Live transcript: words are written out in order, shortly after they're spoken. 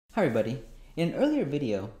Hi everybody. In an earlier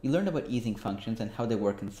video, you learned about easing functions and how they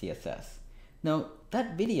work in CSS. Now,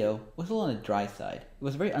 that video was a little on the dry side. It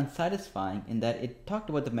was very unsatisfying in that it talked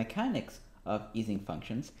about the mechanics of easing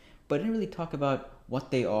functions, but didn't really talk about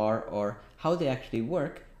what they are or how they actually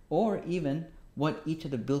work, or even what each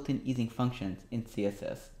of the built-in easing functions in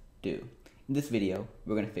CSS do. In this video,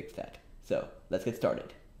 we're going to fix that. So, let's get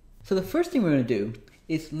started. So the first thing we're going to do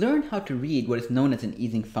is learn how to read what is known as an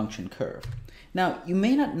easing function curve. Now, you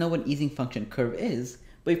may not know what easing function curve is,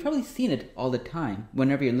 but you've probably seen it all the time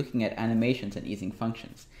whenever you're looking at animations and easing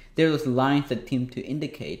functions. There are those lines that seem to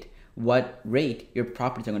indicate what rate your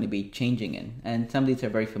properties are going to be changing in. And some of these are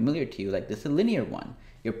very familiar to you, like this is a linear one.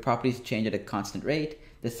 Your properties change at a constant rate.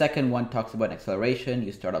 The second one talks about acceleration.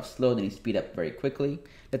 You start off slow, then you speed up very quickly.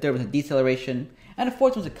 The third one is a deceleration. And the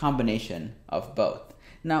fourth one is a combination of both.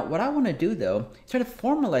 Now, what I want to do though is try to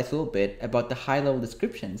formalize a little bit about the high-level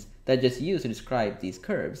descriptions that I just used to describe these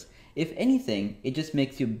curves. If anything, it just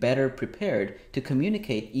makes you better prepared to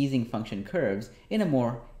communicate easing function curves in a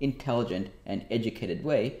more intelligent and educated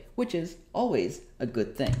way, which is always a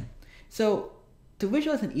good thing. So, to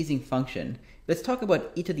visualize an easing function, let's talk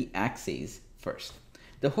about each of the axes first.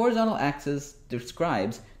 The horizontal axis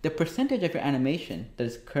describes the percentage of your animation that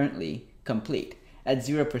is currently complete. At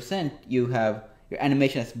 0%, you have your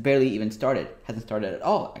animation has barely even started, hasn't started at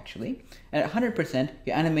all actually. And at 100%,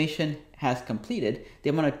 your animation has completed. The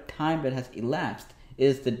amount of time that has elapsed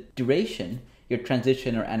is the duration your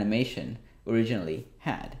transition or animation originally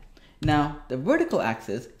had. Now, the vertical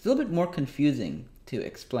axis is a little bit more confusing to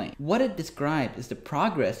explain. What it describes is the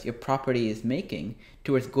progress your property is making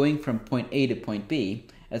towards going from point A to point B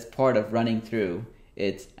as part of running through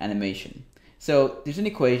its animation. So there's an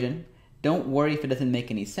equation. Don't worry if it doesn't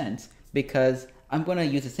make any sense, because I'm going to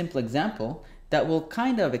use a simple example that will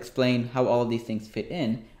kind of explain how all of these things fit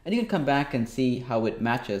in, and you can come back and see how it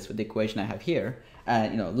matches with the equation I have here,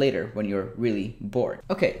 later when you're really bored.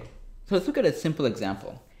 Okay, so let's look at a simple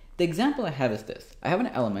example. The example I have is this. I have an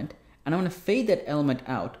element, and I want to fade that element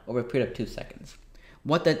out over a period of 2 seconds.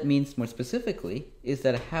 What that means more specifically is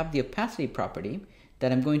that I have the opacity property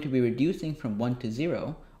that I'm going to be reducing from 1 to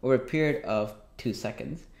 0 over a period of 2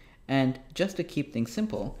 seconds. And just to keep things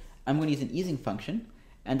simple, I'm going to use an easing function,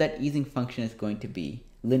 and that easing function is going to be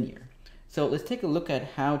linear. So let's take a look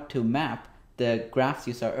at how to map the graphs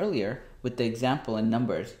you saw earlier with the example and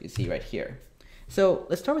numbers you see right here. So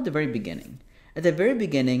let's start with the very beginning. At the very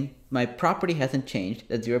beginning, my property hasn't changed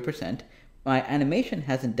at 0%. My animation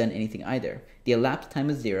hasn't done anything either. The elapsed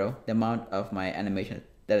time is 0. The amount of my animation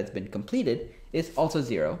that has been completed is also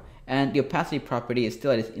 0. And the opacity property is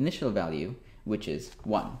still at its initial value, which is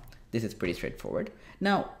 1. This is pretty straightforward.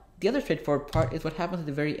 Now, the other straightforward part is what happens at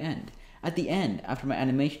the very end. At the end, after my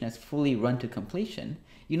animation has fully run to completion,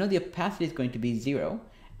 you know the opacity is going to be 0,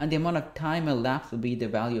 and the amount of time elapsed will be the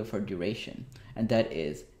value of our duration, and that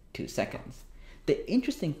is 2 seconds. The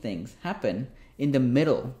interesting things happen in the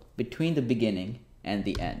middle, between the beginning and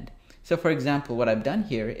the end. So for example, what I've done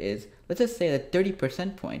here is, let's just say at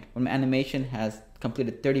 30% point, when my animation has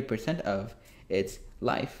completed 30% of its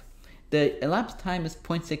life, the elapsed time is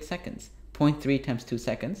 0.6 seconds. 0.3 times 2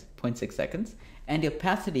 seconds, 0.6 seconds, and the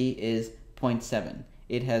opacity is 0.7.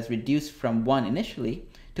 It has reduced from 1 initially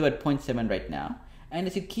to at 0.7 right now. And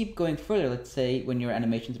as you keep going further, let's say when your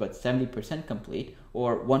animation is about 70% complete,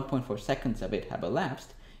 or 1.4 seconds of it have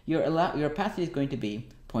elapsed, your opacity is going to be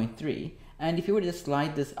 0.3. And if you were to just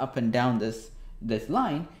slide this up and down this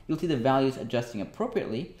line, you'll see the values adjusting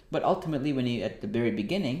appropriately. But ultimately, when you at the very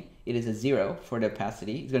beginning, it is a 0 for the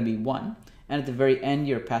opacity. It's going to be 1. And at the very end,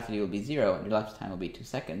 your opacity will be 0, and your elapsed time will be 2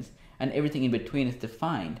 seconds. And everything in between is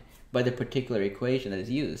defined by the particular equation that is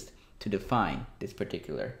used to define this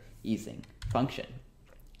particular easing function.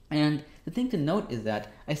 And the thing to note is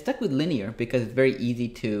that I stuck with linear because it's very easy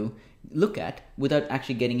to look at without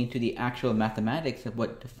actually getting into the actual mathematics of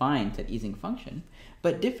what defines that easing function.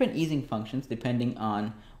 But different easing functions, depending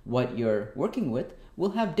on what you're working with,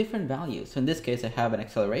 will have different values. So in this case, I have an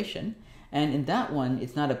acceleration. And in that one,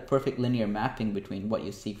 it's not a perfect linear mapping between what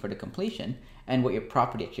you seek for the completion and what your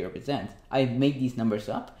property actually represents. I've made these numbers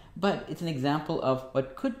up, but it's an example of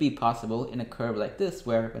what could be possible in a curve like this,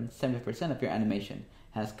 where when 70% of your animation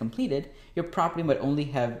has completed, your property might only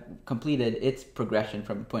have completed its progression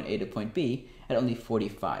from point A to point B at only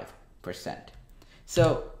 45%.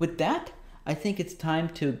 So with that, I think it's time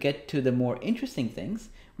to get to the more interesting things,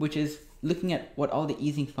 which is looking at what all the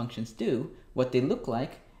easing functions do, what they look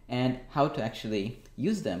like, and how to actually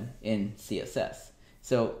use them in CSS.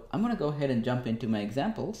 So I'm going to go ahead and jump into my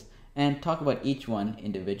examples and talk about each one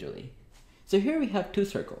individually. So here we have two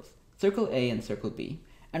circles, circle A and circle B.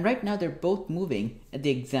 And right now they're both moving at the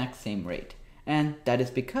exact same rate. And that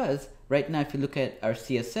is because right now if you look at our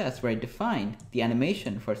CSS where I defined the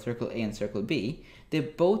animation for circle A and circle B, they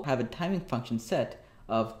both have a timing function set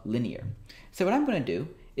of linear. So what I'm going to do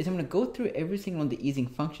is I'm going to go through every single one of the easing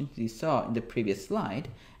functions you saw in the previous slide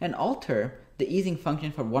and alter the easing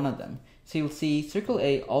function for one of them. So you'll see circle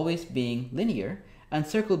A always being linear and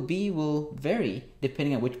circle B will vary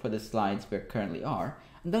depending on which part of the slides we currently are.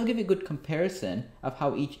 And that'll give you a good comparison of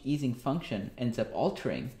how each easing function ends up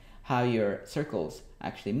altering how your circles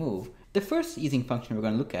actually move. The first easing function we're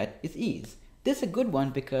going to look at is ease. This is a good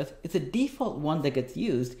one because it's a default one that gets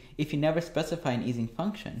used if you never specify an easing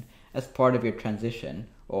function as part of your transition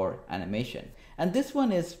or animation. And this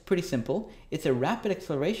one is pretty simple. It's a rapid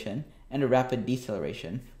acceleration and a rapid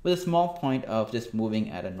deceleration with a small point of just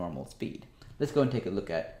moving at a normal speed. Let's go and take a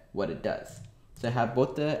look at what it does. So I have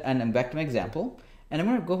both and I'm back to my example, and I'm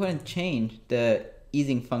going to go ahead and change the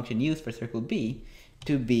easing function used for circle B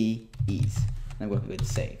to be ease. And I'm going to go ahead and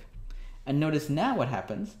save. And notice now what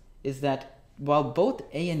happens is that while both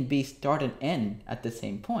A and B start and end at the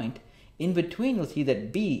same point, in between you'll see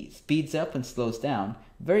that B speeds up and slows down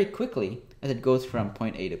very quickly as it goes from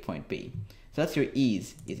point A to point B. So that's your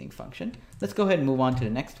easing function. Let's go ahead and move on to the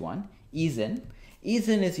next one, EaseIn.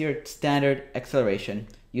 EaseIn is your standard acceleration.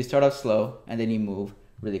 You start off slow and then you move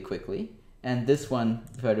really quickly. And this one,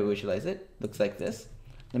 if I were to visualize it, looks like this.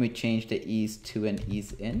 Let me change the ease to an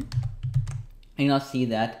EaseIn. And you'll now see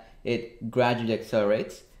that it gradually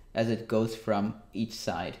accelerates as it goes from each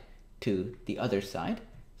side to the other side.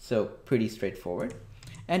 So pretty straightforward.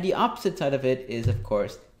 And the opposite side of it is, of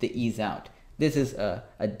course, the EaseOut. This is a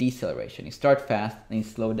deceleration. You start fast and you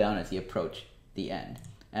slow down as you approach the end.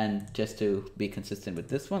 And just to be consistent with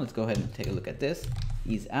this one, let's go ahead and take a look at this.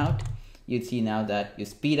 EaseOut. You'd see now that you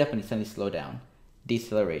speed up and you suddenly slow down.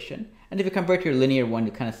 Deceleration. And if you compare it to your linear one,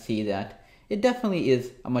 you kind of see that it definitely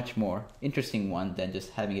is a much more interesting one than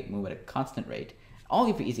just having it move at a constant rate. All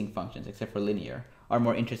of your easing functions, except for linear, are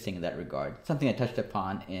more interesting in that regard. Something I touched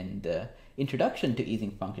upon in the introduction to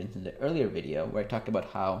easing functions in the earlier video, where I talked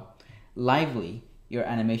about how lively your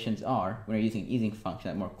animations are when you're using an easing function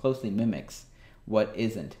that more closely mimics what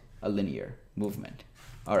isn't a linear movement.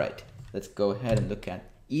 All right, let's go ahead and look at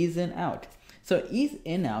EaseInOut. So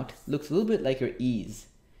EaseInOut looks a little bit like your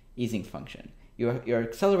easing function. You're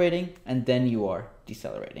accelerating and then you are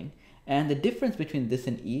decelerating. And the difference between this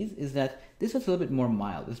and ease is that this is a little bit more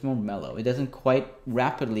mild, it's more mellow. It doesn't quite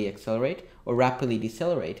rapidly accelerate or rapidly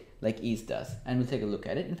decelerate like ease does. And we'll take a look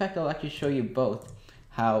at it. In fact, I'll actually show you both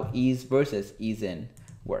how ease versus EaseIn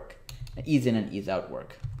work. EaseIn and EaseOut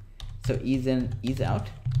work. So EaseIn, EaseOut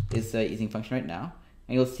is the easing function right now.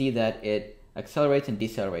 And you'll see that it accelerates and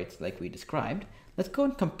decelerates like we described. Let's go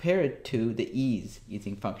and compare it to the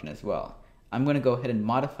easing function as well. I'm going to go ahead and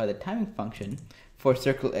modify the timing function for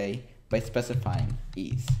circle A by specifying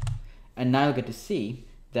ease. And now you'll get to see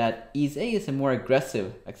that ease A is a more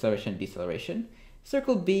aggressive acceleration and deceleration.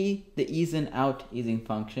 Circle B, the EaseInOut easing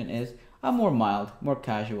function, is a more mild, more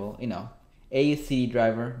casual. You know, A is city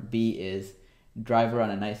driver, B is driver on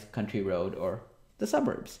a nice country road or the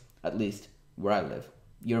suburbs, at least where I live.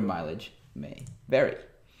 Your mileage may vary.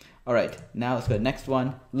 All right, now let's go to the next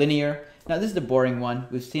one, linear. Now this is the boring one.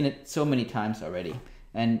 We've seen it so many times already.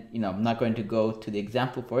 And I'm not going to go to the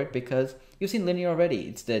example for it because you've seen linear already.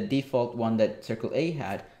 It's the default one that circle A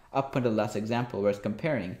had up until the last example where it's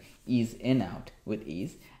comparing EaseInOut with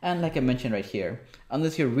ease. And like I mentioned right here,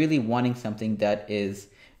 unless you're really wanting something that is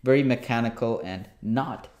very mechanical and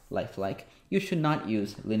not lifelike, you should not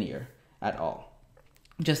use linear at all.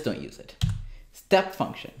 Just don't use it. Step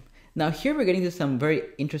function. Now here we're getting to some very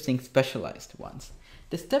interesting specialized ones.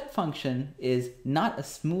 The step function is not a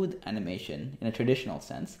smooth animation in a traditional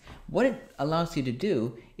sense. What it allows you to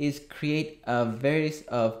do is create a variety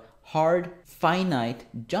of hard, finite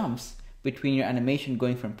jumps between your animation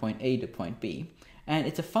going from point A to point B. And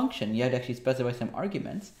it's a function. You have to actually specify some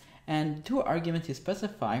arguments. And the two arguments you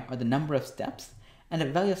specify are the number of steps and a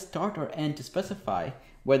value of start or end to specify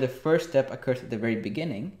whether the first step occurs at the very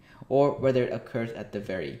beginning or whether it occurs at the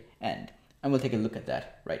very end. And we'll take a look at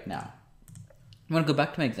that right now. I'm going to go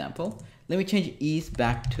back to my example. Let me change ease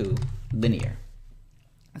back to linear.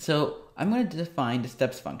 So I'm going to define the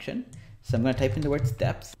steps function. So I'm going to type in the word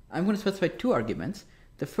steps. I'm going to specify two arguments.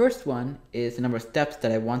 The first one is the number of steps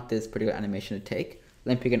that I want this particular animation to take.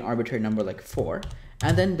 Let me pick an arbitrary number like 4.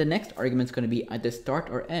 And then the next argument is going to be either start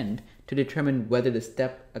or end to determine whether the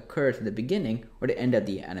step occurs at the beginning or the end of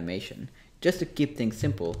the animation. Just to keep things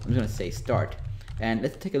simple, I'm going to say start. And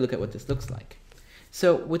let's take a look at what this looks like.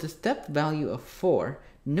 So with a step value of 4,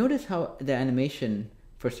 notice how the animation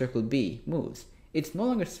for circle B moves. it's no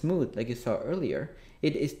longer smooth like you saw earlier.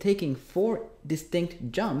 It is taking 4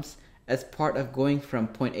 distinct jumps as part of going from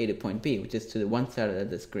point A to point B, which is to the one side of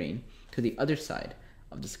the screen to the other side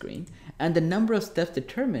of the screen. And the number of steps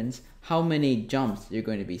determines how many jumps you're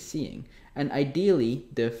going to be seeing. And ideally,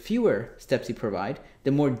 the fewer steps you provide,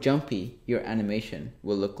 the more jumpy your animation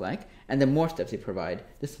will look like. And the more steps you provide,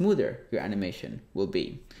 the smoother your animation will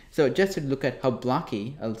be. So just to look at how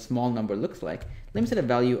blocky a small number looks like, let me set a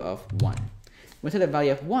value of 1. When I set a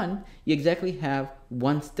value of 1, you exactly have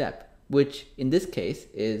one step, which in this case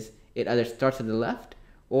is it either starts at the left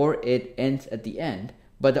or it ends at the end,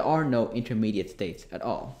 but there are no intermediate states at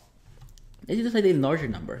all. Let's use a slightly larger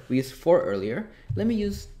number. We used 4 earlier. Let me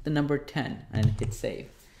use the number 10 and hit save.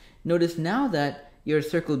 Notice now that your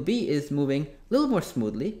circle B is moving a little more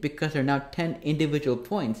smoothly because there are now 10 individual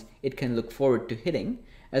points it can look forward to hitting,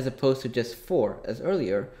 as opposed to just 4 as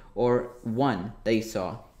earlier, or 1 that you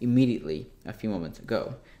saw immediately a few moments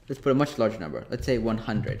ago. Let's put a much larger number. Let's say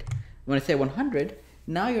 100. When I say 100,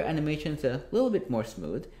 now your animation's a little bit more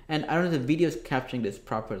smooth, and I don't know if the video is capturing this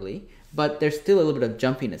properly, but there's still a little bit of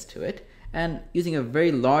jumpiness to it. And using a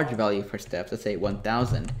very large value for steps, let's say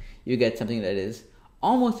 1000, you get something that is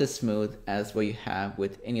almost as smooth as what you have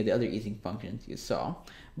with any of the other easing functions you saw.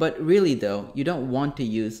 But really though, you don't want to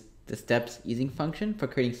use the steps easing function for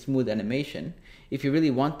creating smooth animation. If you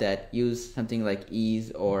really want that, use something like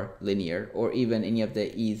ease or linear, or even any of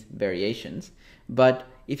the ease variations. But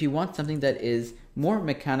if you want something that is more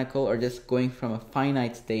mechanical or just going from a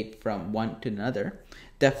finite state from one to another,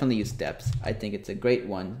 definitely use steps. I think it's a great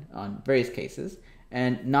one on various cases,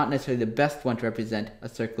 and not necessarily the best one to represent a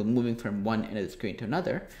circle moving from one end of the screen to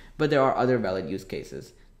another, but there are other valid use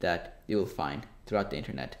cases that you will find throughout the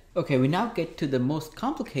internet. Okay, we now get to the most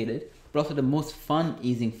complicated, but also the most fun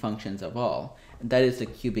easing functions of all, and that is the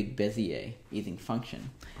CubicBezier easing function.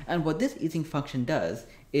 And what this easing function does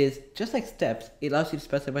is, just like steps, it allows you to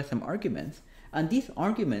specify some arguments, and these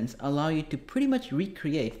arguments allow you to pretty much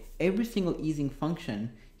recreate every single easing function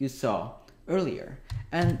you saw earlier.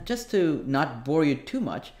 And just to not bore you too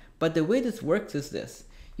much, but the way this works is this.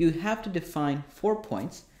 You have to define 4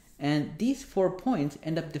 points, and these 4 points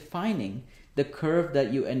end up defining the curve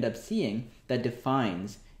that you end up seeing that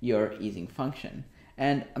defines your easing function.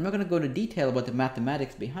 And I'm not going to go into detail about the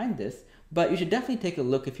mathematics behind this, but you should definitely take a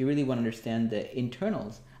look if you really want to understand the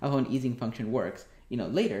internals of how an easing function works,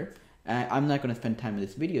 later. I'm not going to spend time in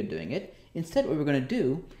this video doing it. Instead, what we're going to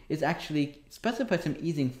do is actually specify some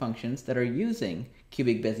easing functions that are using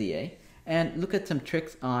CubicBezier and look at some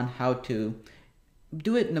tricks on how to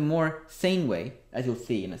do it in a more sane way, as you'll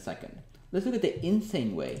see in a second. Let's look at the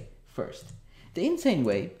insane way first. The insane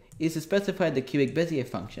way is to specify the CubicBezier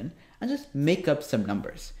function and just make up some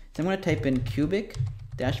numbers. So I'm going to type in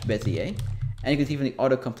cubic-bezier, and you can see from the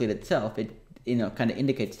autocomplete itself, it kind of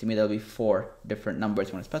indicates to me there'll be 4 different numbers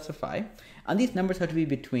I want to specify. And these numbers have to be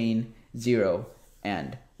between 0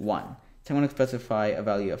 and 1. So I'm going to specify a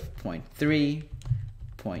value of 0.3,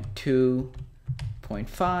 0.2,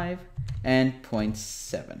 0.5, and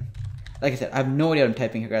 0.7. Like I said, I have no idea what I'm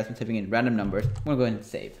typing here, guys. I'm typing in random numbers. I'm going to go ahead and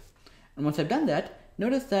save. And once I've done that,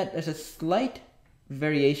 notice that there's a slight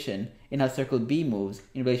variation in how circle B moves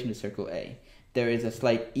in relation to circle A. There is a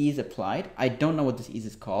slight ease applied. I don't know what this ease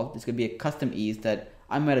is called. This could be a custom ease that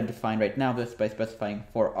I might have defined right now just by specifying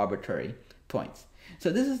 4 arbitrary points.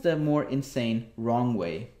 So this is the more insane, wrong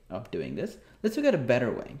way of doing this. Let's look at a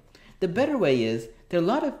better way. The better way is there are a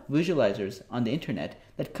lot of visualizers on the internet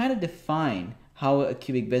that kind of define how a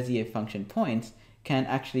CubicBezier function points can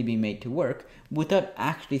actually be made to work without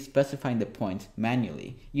actually specifying the points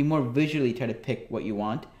manually. You more visually try to pick what you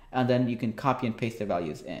want, and then you can copy and paste the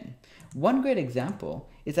values in. One great example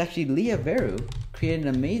is actually Leah Veru created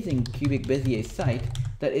an amazing CubicBezier site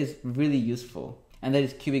that is really useful, and that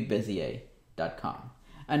is CubicBezier.com.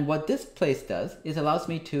 And what this place does is allows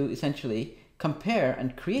me to essentially compare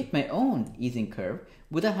and create my own easing curve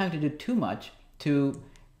without having to do too much to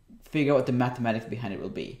figure out what the mathematics behind it will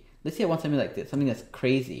be. Let's say I want something like this, something that's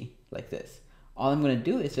crazy like this. All I'm going to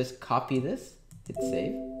do is just copy this, hit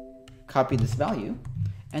save, copy this value,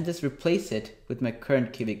 and just replace it with my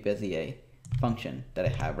current CubicBezier function that I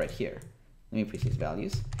have right here. Let me replace these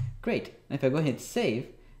values. Great. And if I go ahead and save,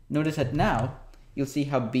 notice that now you'll see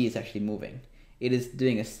how B is actually moving. It is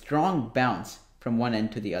doing a strong bounce from one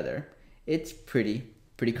end to the other. It's pretty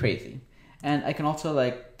crazy. And I can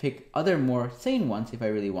also pick other more sane ones if I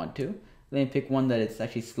really want to. Let me pick one that it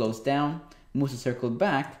actually slows down, moves the circle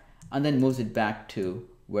back, and then moves it back to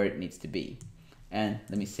where it needs to be. And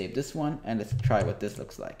let me save this one, and let's try what this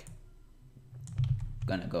looks like. I'm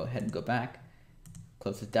gonna go ahead and go back,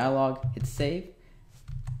 close this dialog, hit save,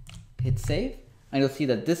 and you'll see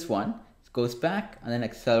that this one goes back and then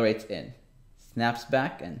accelerates in, snaps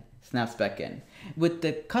back and snaps back in. With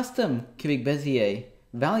the custom CubicBezier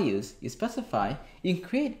values you specify, you can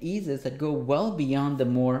create eases that go well beyond the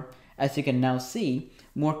more, as you can now see,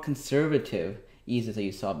 more conservative eases that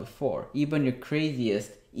you saw before. Even your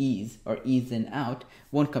craziest ease or EaseInOut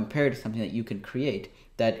won't compare to something that you can create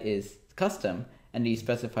that is custom and you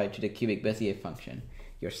specify to the CubicBezier function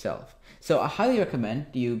yourself. So I highly recommend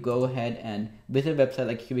you go ahead and visit a website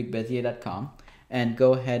like CubicBezier.com and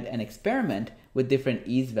go ahead and experiment with different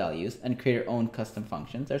ease values and create your own custom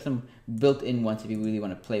functions. There's some built-in ones if you really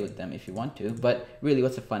want to play with them if you want to, but really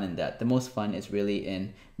what's the fun in that? The most fun is really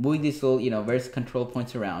in moving these little, various control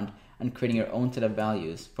points around and creating your own set of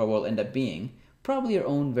values for what will end up being probably your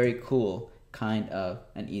own very cool kind of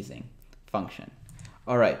an easing function.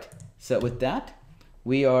 All right, so with that,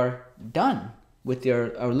 we are done with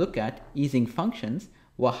our look at easing functions,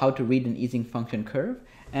 how to read an easing function curve,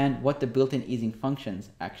 and what the built-in easing functions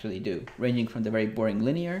actually do, ranging from the very boring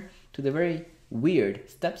linear to the very weird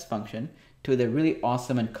steps function to the really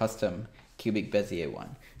awesome and custom CubicBezier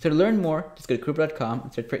one. So to learn more, just go to CubicBezier.com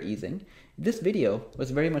and search for easing. This video was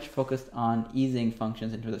very much focused on easing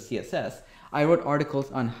functions into the CSS. I wrote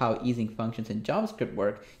articles on how easing functions in JavaScript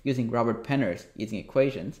work using Robert Penner's easing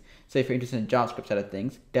equations. So if you're interested in the JavaScript side of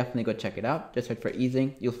things, definitely go check it out. Just search for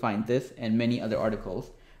easing. You'll find this and many other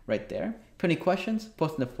articles right there. If you have any questions,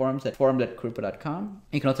 post in the forums at forum.CubicBezier.com.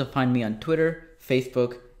 You can also find me on Twitter,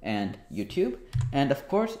 Facebook, and YouTube. And of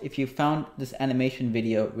course, if you found this animation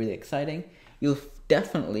video really exciting, you'll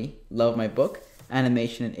definitely love my book,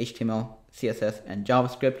 Animation in HTML, CSS, and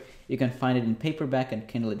JavaScript. You can find it in paperback and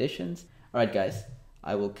Kindle editions. All right, guys,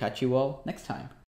 I will catch you all next time.